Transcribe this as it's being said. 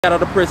Out of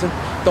the prison,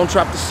 don't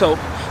drop the soap.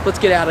 Let's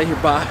get out of here,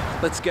 bye.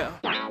 Let's go.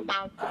 They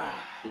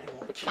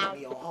won't kill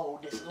me or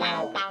hold this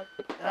long.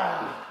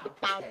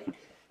 Okay.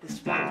 This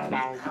is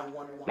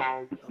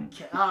 911.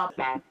 Okay.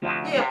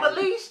 Yeah,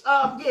 police.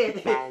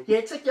 Yeah,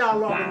 it took y'all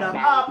long enough.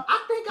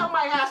 I think I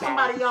might have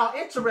somebody y'all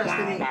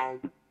interested in.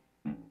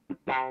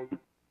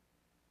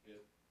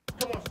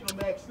 Come on,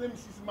 Max. Let me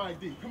see some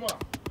ID. Come on.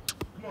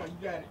 Come on, you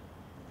got it.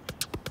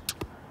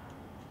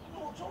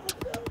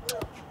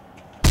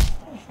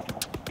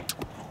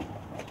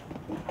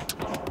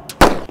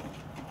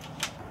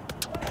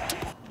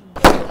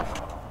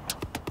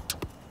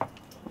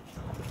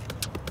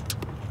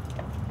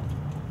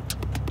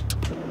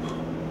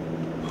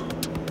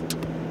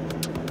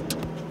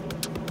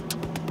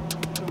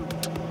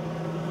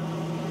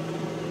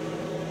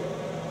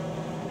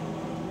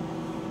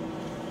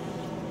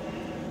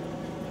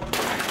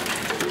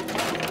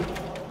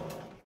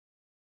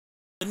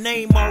 The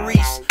name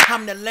Maurice,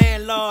 I'm the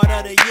landlord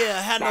of the year.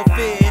 Have no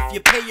fear, if you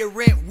pay your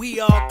rent, we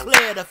all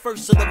clear. The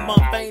first of the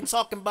month, I ain't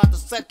talking about the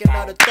second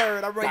or the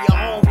third. I run your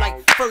home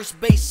like first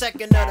base,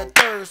 second or the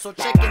third. So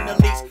check in the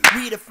lease,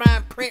 read the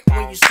fine print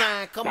when you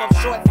sign. Come up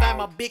short, find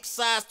my big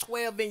size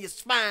 12 in your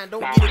spine.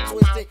 Don't get it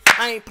twisted,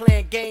 I ain't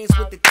playing games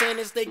with the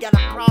tenants. They got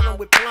a problem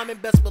with plumbing,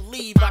 best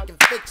believe I can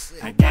fix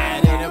it. I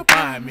got an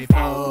apartment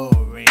for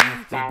rent,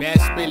 so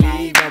best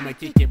believe I'ma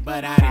kick your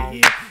butt out of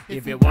here.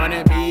 If you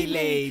wanna be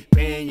late,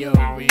 paying your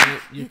rent,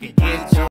 you can get your